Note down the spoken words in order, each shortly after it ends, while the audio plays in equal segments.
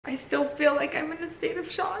I still feel like I'm in a state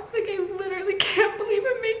of shock. Like, I literally can't believe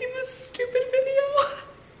I'm making this stupid video.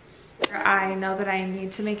 I know that I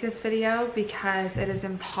need to make this video because it is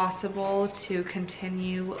impossible to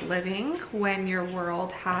continue living when your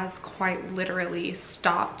world has quite literally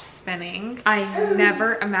stopped spinning. I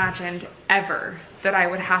never imagined ever that I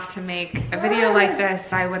would have to make a video like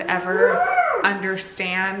this. I would ever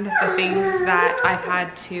understand the things that I've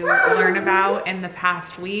had to learn about in the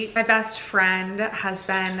past week. My best friend has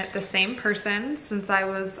been the same person since I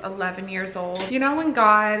was 11 years old. You know when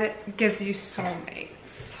God gives you soulmates,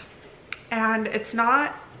 and it's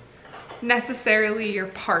not necessarily your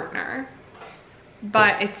partner,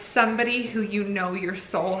 but it's somebody who you know your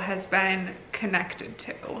soul has been connected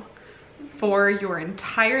to for your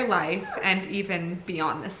entire life and even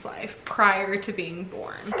beyond this life, prior to being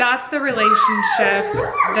born. That's the relationship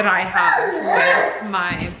that I have with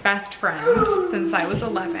my best friend since I was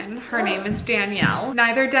 11. Her name is Danielle.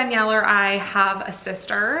 Neither Danielle or I have a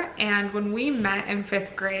sister, and when we met in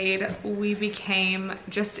 5th grade, we became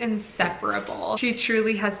just inseparable. She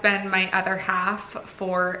truly has been my other half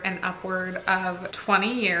for an upward of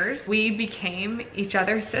 20 years. We became each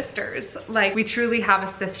other's sisters. Like, we truly have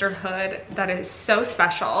a sisterhood that is so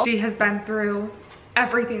special. She has been through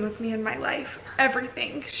everything with me in my life,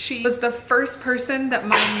 everything. She was the first person that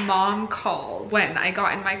my mom called when I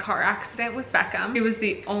got in my car accident with Beckham. She was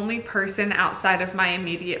the only person outside of my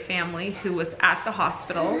immediate family who was at the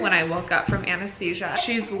hospital when I woke up from anesthesia.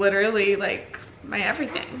 She's literally like my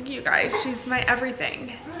everything, you guys. She's my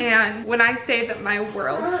everything. And when I say that my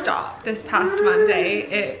world stopped this past Monday,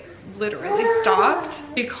 it literally stopped.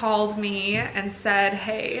 She called me and said,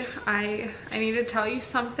 hey, I need to tell you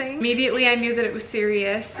something. Immediately I knew that it was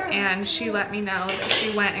serious, and she let me know that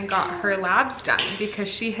she went and got her labs done because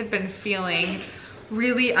she had been feeling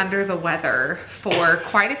really under the weather for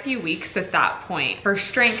quite a few weeks at that point. Her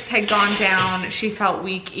strength had gone down. She felt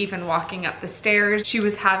weak even walking up the stairs. She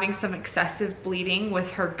was having some excessive bleeding with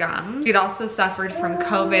her gums. She'd also suffered from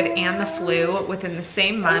COVID and the flu within the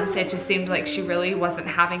same month. It just seemed like she really wasn't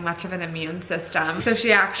having much of an immune system. So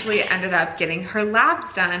she actually ended up getting her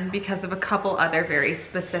labs done because of a couple other very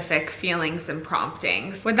specific feelings and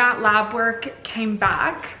promptings. When that lab work came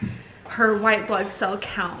back, her white blood cell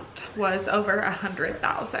count was over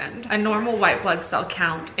 100,000. A normal white blood cell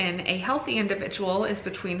count in a healthy individual is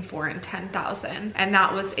between 4,000 and 10,000. And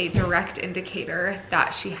that was a direct indicator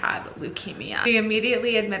that she had leukemia. We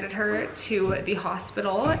immediately admitted her to the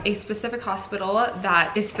hospital, a specific hospital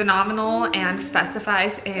that is phenomenal and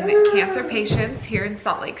specifies in cancer patients here in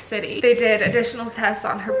Salt Lake City. They did additional tests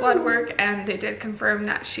on her blood work, and they did confirm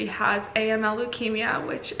that she has AML leukemia,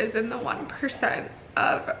 which is in the 1%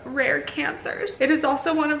 of rare cancers. It is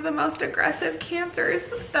also one of the most aggressive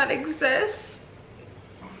cancers that exists,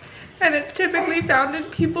 and it's typically found in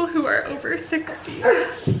people who are over 60.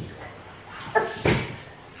 To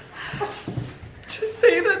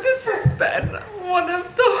say that this has been one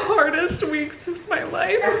of the hardest weeks of my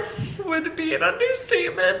life would be an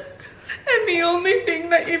understatement, and the only thing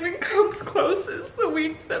that even comes close is the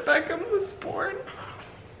week that Beckham was born.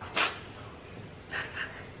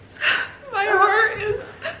 My heart is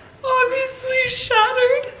obviously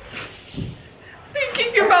shattered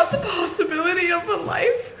thinking about the possibility of a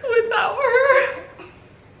life without her.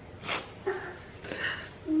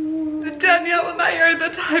 Danielle and I are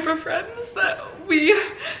the type of friends that we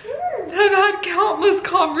have had countless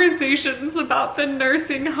conversations about the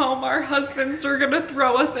nursing home our husbands are gonna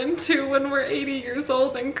throw us into when we're 80 years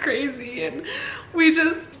old and crazy, and we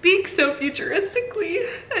just speak so futuristically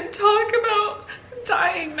and talk about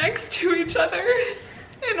dying next to each other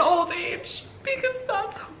in old age because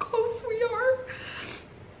that's how close we are.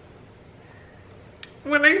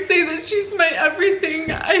 When I say that she's my everything,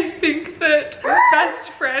 I think that best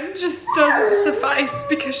friend just doesn't suffice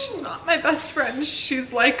because she's not my best friend.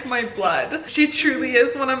 She's like my blood. She truly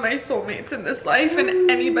is one of my soulmates in this life, and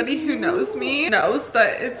anybody who knows me knows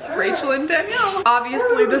that it's Rachel and Danielle.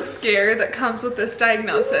 Obviously, the scare that comes with this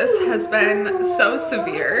diagnosis has been so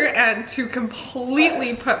severe, and to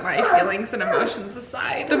completely put my feelings and emotions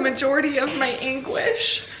aside, the majority of my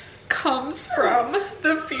anguish comes from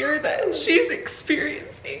the fear that she's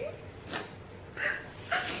experiencing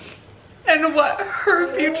and what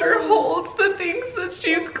her future holds, the things that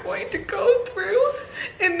she's going to go through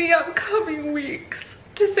in the upcoming weeks.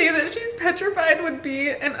 To say that she's petrified would be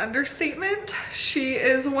an understatement. She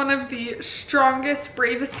is one of the strongest,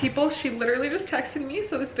 bravest people. She literally just texted me,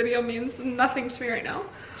 so this video means nothing to me right now.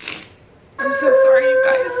 I'm so sorry, you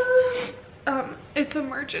guys. It's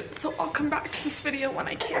emergent, so I'll come back to this video when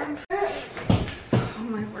I can. Oh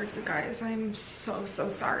my word, you guys, I'm so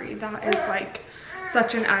sorry. That is like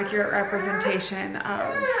such an accurate representation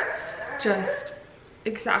of just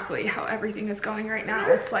exactly how everything is going right now.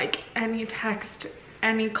 It's like any text,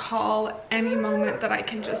 any call, any moment that I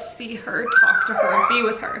can just see her, talk to her, be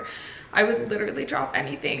with her, I would literally drop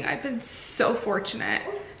anything. I've been so fortunate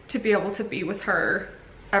to be able to be with her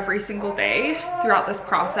every single day throughout this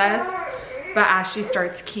process. But as she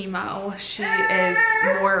starts chemo, she is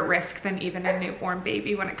more at risk than even a newborn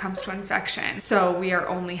baby when it comes to infection. So we are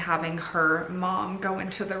only having her mom go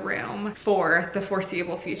into the room for the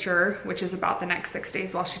foreseeable future, which is about the next 6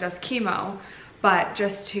 days while she does chemo. But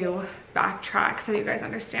just to backtrack so you guys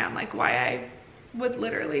understand like why I would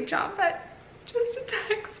literally jump at just a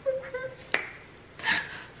text from her.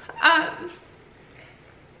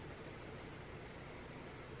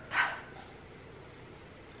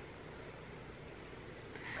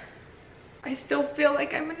 I still feel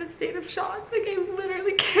like I'm in a state of shock. Like I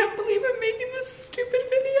literally can't believe I'm making this stupid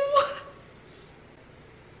video.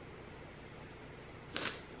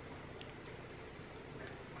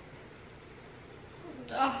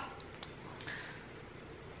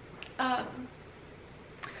 I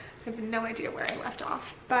have no idea where I left off,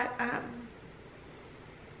 but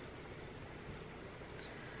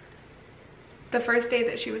the first day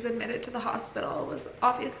that she was admitted to the hospital was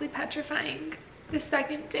obviously petrifying. The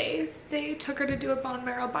second day, they took her to do a bone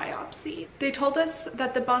marrow biopsy. They told us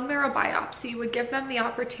that the bone marrow biopsy would give them the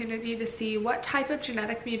opportunity to see what type of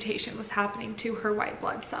genetic mutation was happening to her white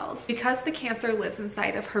blood cells, because the cancer lives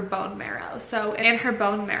inside of her bone marrow. So in her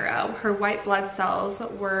bone marrow, her white blood cells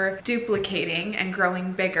were duplicating and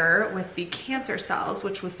growing bigger with the cancer cells,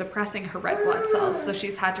 which was suppressing her red blood cells. So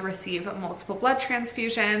she's had to receive multiple blood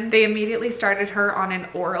transfusions. They immediately started her on an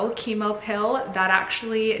oral chemo pill that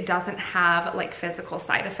actually doesn't have like physical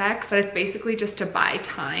side effects, but it's basically just to buy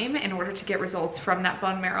time in order to get results from that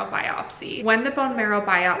bone marrow biopsy. When the bone marrow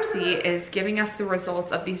biopsy is giving us the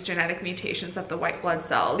results of these genetic mutations of the white blood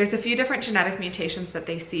cells, there's a few different genetic mutations that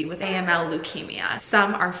they see with AML leukemia.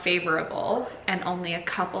 Some are favorable and only a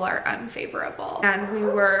couple are unfavorable. And we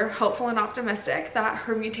were hopeful and optimistic that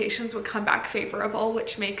her mutations would come back favorable,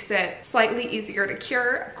 which makes it slightly easier to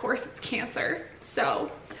cure. Of course, it's cancer, so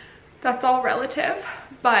that's all relative,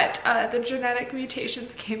 but the genetic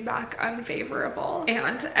mutations came back unfavorable,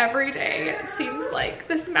 and every day it seems like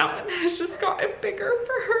this mountain has just gotten bigger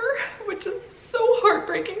for her, which is so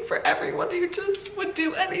heartbreaking for everyone who just would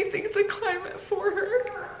do anything to climb it for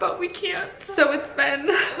her, but we can't. So it's been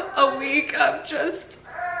a week of just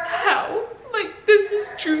hell. Like, this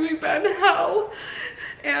has truly been hell.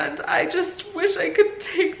 And I just wish I could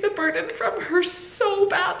take the burden from her so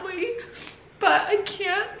badly, but I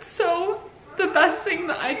can't. So the best thing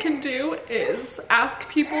that I can do is ask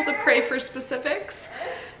people to pray for specifics.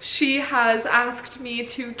 She has asked me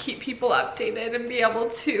to keep people updated and be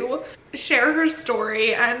able to share her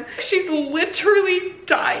story, and she's literally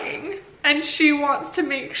dying. And she wants to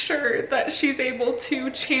make sure that she's able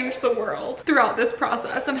to change the world throughout this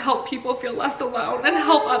process and help people feel less alone and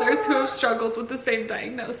help others who have struggled with the same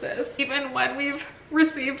diagnosis. Even when we've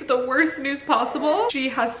received the worst news possible, she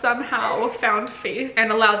has somehow found faith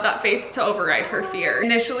and allowed that faith to override her fear.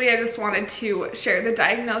 Initially, I just wanted to share the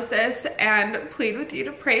diagnosis and plead with you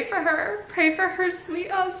to pray for her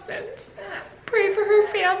sweet husband. Pray for her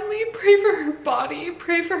family, pray for her body,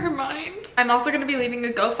 pray for her mind. I'm also going to be leaving a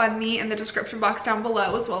GoFundMe in the description box down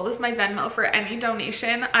below, as well as my Venmo for any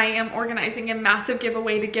donation. I am organizing a massive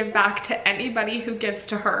giveaway to give back to anybody who gives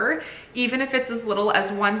to her. Even if it's as little as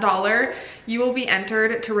 $1, you will be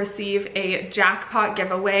entered to receive a jackpot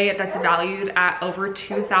giveaway that's valued at over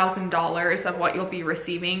 $2,000 of what you'll be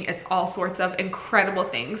receiving. It's all sorts of incredible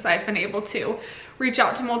things. I've been able to reach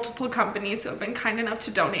out to multiple companies who have been kind enough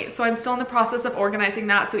to donate. So I'm still in the process of organizing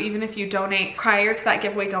that. So even if you donate prior to that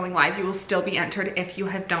giveaway going live, you will still be entered if you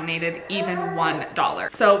have donated even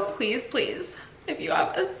 $1. So please, please, if you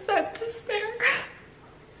have a cent to spare,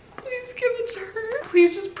 please give it to her.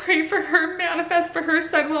 Please just pray for her, manifest for her,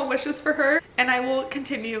 send well wishes for her, and I will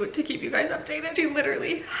continue to keep you guys updated. She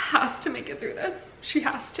literally has to make it through this. She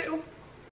has to.